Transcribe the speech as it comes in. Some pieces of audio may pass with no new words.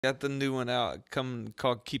got the new one out,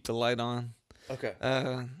 called "Keep the Light On." Okay.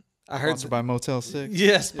 I heard Sponsored by Motel 6.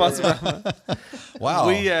 yeah, sponsored Yeah. by. Wow.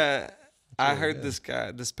 I really heard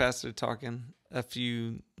good. this pastor talking a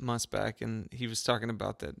few months back, and he was talking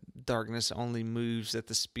about that darkness only moves at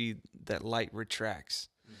the speed that light retracts,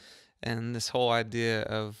 and this whole idea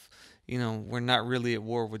of, we're not really at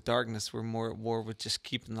war with darkness; we're more at war with just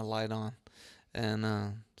keeping the light on.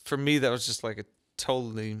 And for me, that was just like a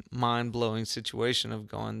totally mind blowing situation of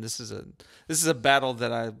going, this is a battle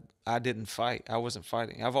that I didn't fight. I wasn't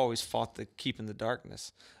fighting. I've always fought the keeping the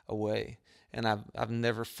darkness away, and I've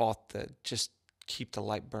never fought the just keep the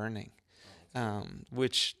light burning.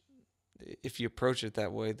 Which, if you approach it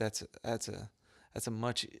that way, that's a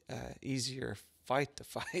much easier fight to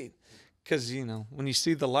fight, because when you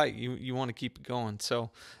see the light, you want to keep it going.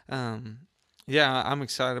 So, yeah, I'm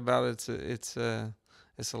excited about it. It's a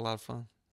lot of fun.